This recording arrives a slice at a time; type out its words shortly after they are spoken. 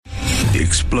The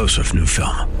explosive new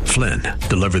film, Flynn,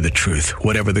 deliver the truth,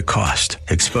 whatever the cost,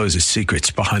 exposes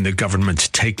secrets behind the government's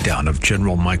takedown of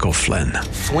General Michael Flynn.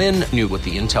 Flynn knew what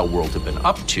the intel world had been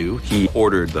up to. He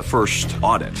ordered the first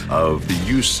audit of the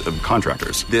use of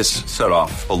contractors. This set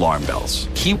off alarm bells.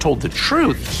 He told the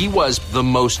truth. He was the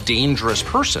most dangerous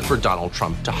person for Donald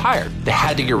Trump to hire. They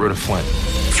had to get rid of Flynn.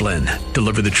 Flynn,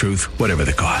 deliver the truth, whatever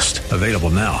the cost. Available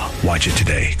now. Watch it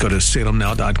today. Go to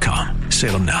salemnow.com.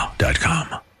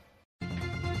 salemnow.com.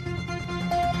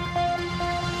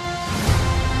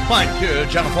 Thank you,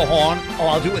 Jennifer Horn. Oh,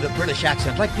 I'll do it with a British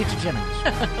accent, like Peter Jennings.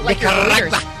 Like your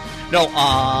Reuters. No,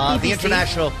 the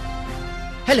international...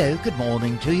 Hello, good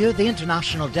morning to you. The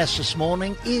international desk this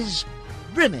morning is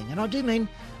brimming, and I do mean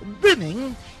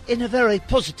brimming in a very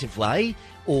positive way,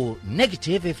 or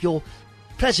negative if you're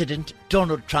President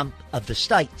Donald Trump of the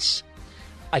States.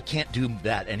 I can't do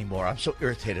that anymore. I'm so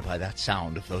irritated by that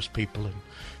sound of those people. And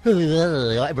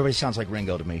everybody sounds like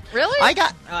Ringo to me. Really?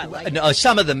 I like no,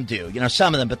 some of them do.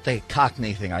 Some of them, but the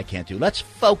Cockney thing I can't do. Let's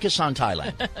focus on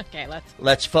Thailand. Okay,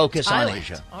 let's focus Thailand. on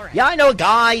Asia. All right. Yeah, I know a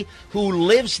guy who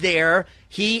lives there.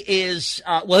 He is,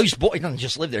 he's born, he doesn't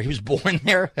just live there. He was born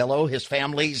there. Hello, his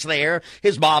family's there.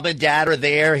 His mom and dad are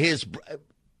there. His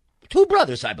two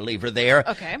brothers, I believe, are there.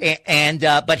 Okay.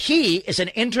 But he is an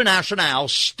international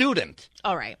student.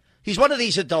 All right. He's one of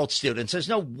these adult students. There's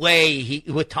no way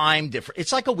with time difference.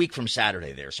 It's like a week from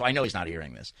Saturday there, so I know he's not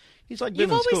hearing this. He's like,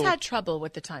 you've always school. Had trouble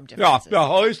with the time differences. Yeah,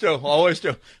 always do.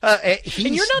 And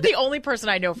you're not the only person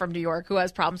I know from New York who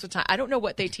has problems with time. I don't know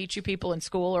what they teach you people in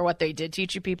school or what they did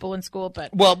teach you people in school, but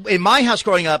well, in my house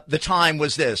growing up, the time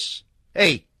was this: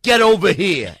 hey, get over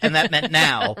here, and that meant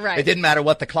now. Right. It didn't matter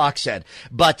what the clock said.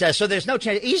 But so there's no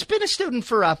change. He's been a student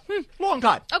for a long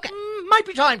time. Okay, might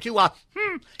be time to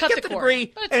get the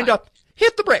degree and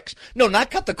hit the bricks. No, not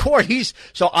cut the cord.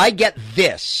 So I get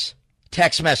this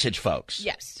text message, folks.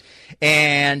 Yes.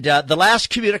 And the last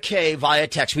communique via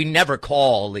text, we never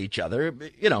call each other.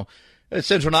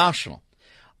 It's international.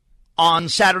 On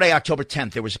Saturday, October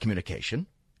 10th, there was a communication.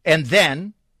 And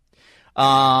then,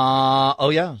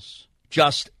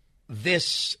 just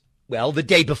this, the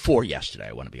day before yesterday,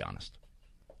 I want to be honest.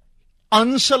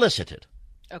 Unsolicited.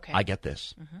 Okay. I get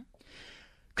this. Mm-hmm.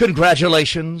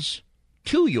 Congratulations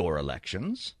to your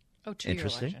elections. Oh, to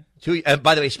Interesting. Your election.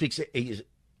 By the way, his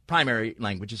primary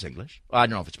language is English. I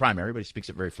don't know if it's primary, but he speaks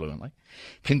it very fluently.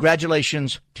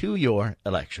 Congratulations to your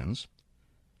elections.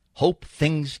 Hope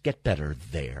things get better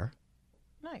there.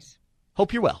 Nice.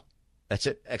 Hope you're well. That's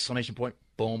it. Exclamation point.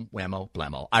 Boom, whammo,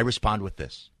 blammo. I respond with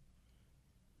this.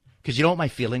 Because you know what my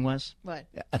feeling was? What?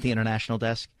 At the international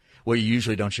desk? Where you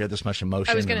usually don't share this much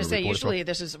emotion. I was going to say, usually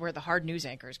this is where the hard news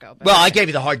anchors go. But well, I gave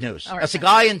you the hard news. Right, that's a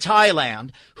guy in Thailand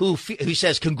who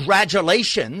says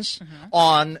congratulations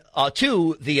on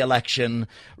to the election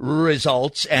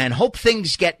results and hope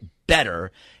things get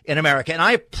better in America. And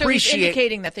I appreciate... So he's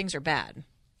indicating that things are bad.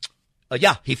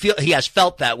 Yeah, he has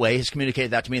felt that way. He's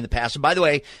communicated that to me in the past. And by the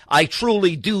way, I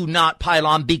truly do not pile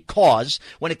on because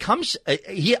when it comes,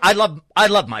 I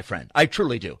love my friend. I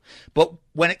truly do. But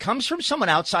when it comes from someone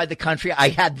outside the country, I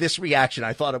had this reaction.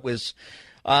 I thought it was,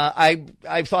 I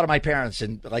thought of my parents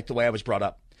and like the way I was brought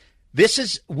up.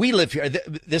 We live here.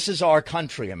 This is our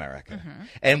country, America. Mm-hmm.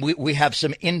 And we have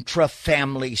some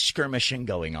intra-family skirmishing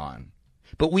going on.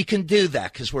 But we can do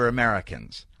that because we're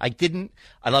Americans. I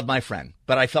love my friend,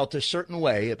 but I felt a certain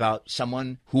way about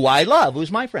someone who I love,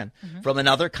 who's my friend, from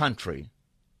another country,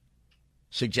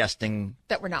 suggesting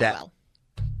that we're not well.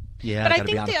 Yeah, but I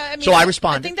think so I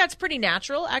responded. I think that's pretty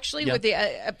natural, actually. With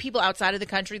the people outside of the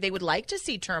country, they would like to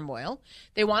see turmoil.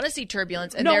 They want to see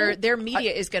turbulence, and their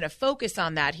media is going to focus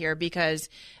on that here because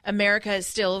America is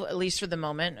still, at least for the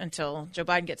moment, until Joe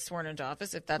Biden gets sworn into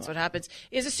office, if that's what happens,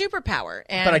 is a superpower.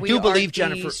 And but I do believe, are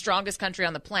Jennifer, the strongest country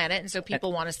on the planet, and so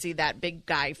people want to see that big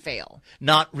guy fail.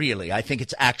 Not really. I think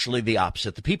it's actually the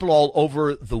opposite. The people all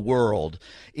over the world,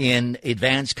 in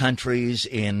advanced countries,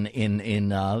 in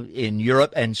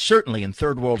Europe, and certainly in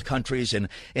third world countries and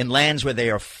in lands where they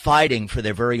are fighting for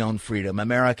their very own freedom,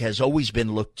 America has always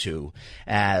been looked to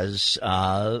as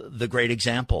the great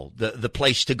example, the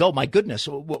place to go. My goodness,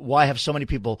 why have so many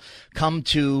people come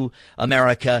to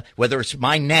America, whether it's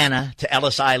my Nana to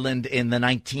Ellis Island in the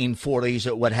 1940s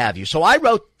or what have you. So I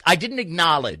didn't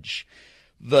acknowledge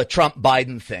the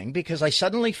Trump-Biden thing because I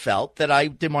suddenly felt that I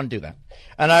didn't want to do that.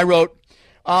 And I wrote,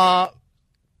 come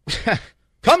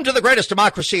to the greatest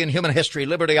democracy in human history,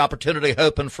 liberty, opportunity,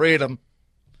 hope, and freedom.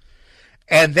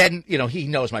 And then, he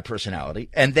knows my personality.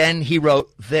 And then he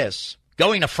wrote this.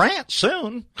 going to France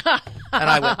soon. And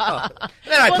I went, oh.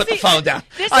 Then I put the phone down.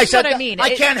 This I is said, what I mean.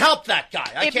 I can't help that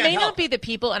guy. It may not be the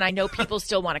people, and I know people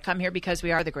still want to come here because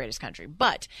we are the greatest country,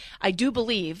 but I do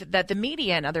believe that the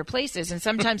media and other places, and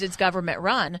sometimes it's government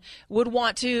run, would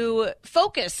want to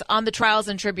focus on the trials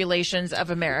and tribulations of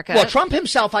America. Well, Trump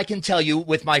himself, I can tell you,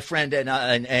 with my friend, and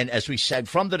as we said,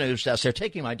 from the news desk, they're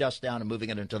taking my dust down and moving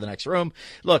it into the next room.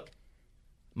 Look,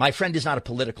 my friend is not a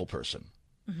political person.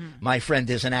 Mm-hmm. My friend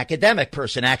is an academic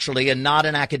person, actually, and not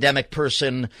an academic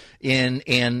person in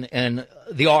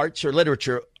the arts or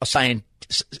literature,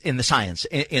 in the science,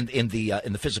 in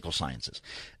the physical sciences.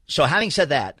 So, having said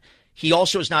that, he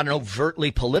also is not an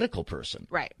overtly political person.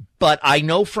 Right. But I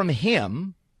know from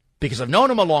him, because I've known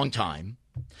him a long time,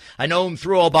 I know him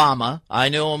through Obama, I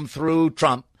know him through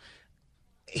Trump.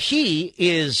 He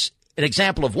is an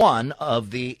example of one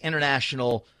of the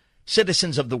international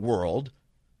citizens of the world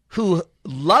who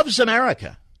loves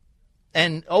America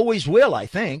and always will, I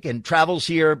think, and travels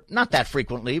here not that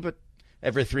frequently, but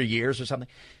every 3 years or something.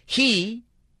 He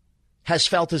has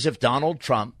felt as if Donald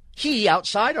Trump,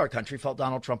 outside our country, felt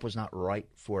Donald Trump was not right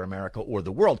for America or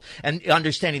the world. And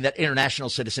understanding that international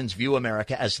citizens view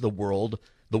America as the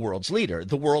world's leader.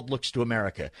 The world looks to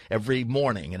America every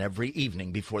morning and every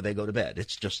evening before they go to bed.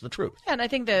 It's just the truth. And I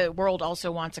think the world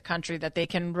also wants a country that they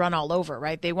can run all over,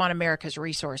 right? They want America's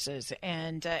resources.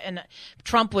 And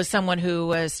Trump was someone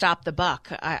who stopped the buck.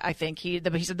 I think he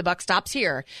said the buck stops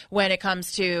here when it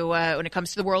comes to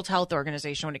the World Health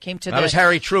Organization. When it came to that was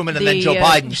Harry Truman, and then Joe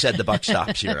Biden said the buck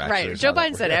stops here. Actually, right? Joe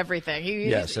Biden said everything.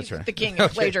 Yes, that's right. The king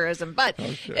of plagiarism. But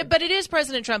it is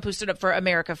President Trump who stood up for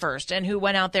America first and who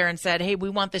went out there and said, "Hey, we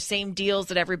want the same deals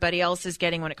that everybody else is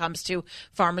getting when it comes to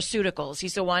pharmaceuticals."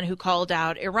 He's the one who called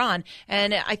out Iran.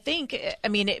 And I think,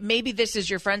 maybe this is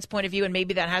your friend's point of view, and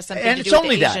maybe that has something to do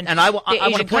with the Asian, and I want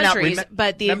to point countries, out,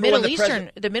 but the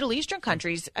Middle Eastern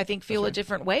countries, I think, feel a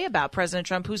different way about President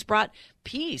Trump, who's brought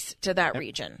peace to that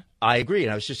region. I agree.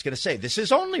 And I was just going to say, this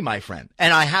is only my friend.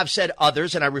 And I have said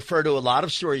others, and I refer to a lot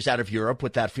of stories out of Europe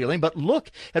with that feeling. But look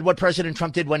at what President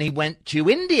Trump did when he went to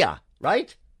India,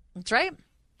 right? That's right.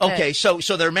 Okay, so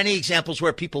there are many examples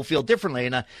where people feel differently,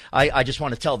 and I just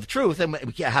want to tell the truth, and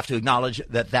we have to acknowledge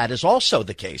that is also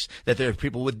the case, that there are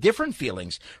people with different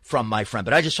feelings from my friend.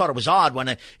 But I just thought it was odd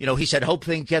when, he said, hope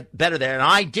things get better there, and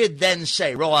I did then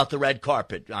say, roll out the red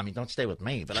carpet. I mean, don't stay with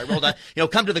me, but I rolled out,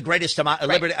 come to the greatest of my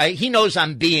liberty. He knows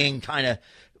I'm being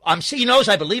he knows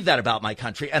I believe that about my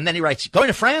country, and then he writes, going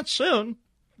to France soon.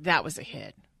 That was a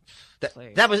hit.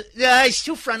 He's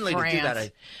too friendly to do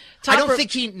that. I don't think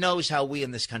he knows how we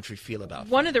in this country feel about France.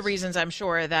 One of the reasons I'm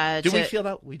sure that... Do we feel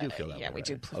that? We do feel that way. Yeah, we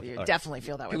do. Okay. Definitely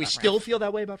feel that way. Do we still feel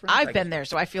that way about France? I've been there,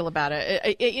 so I feel about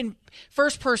it. In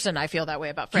first person, I feel that way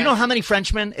about France. Do you know how many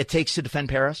Frenchmen it takes to defend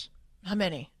Paris? How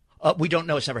many? We don't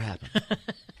know. It's never happened.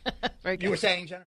 Very good. You were saying, Jennifer?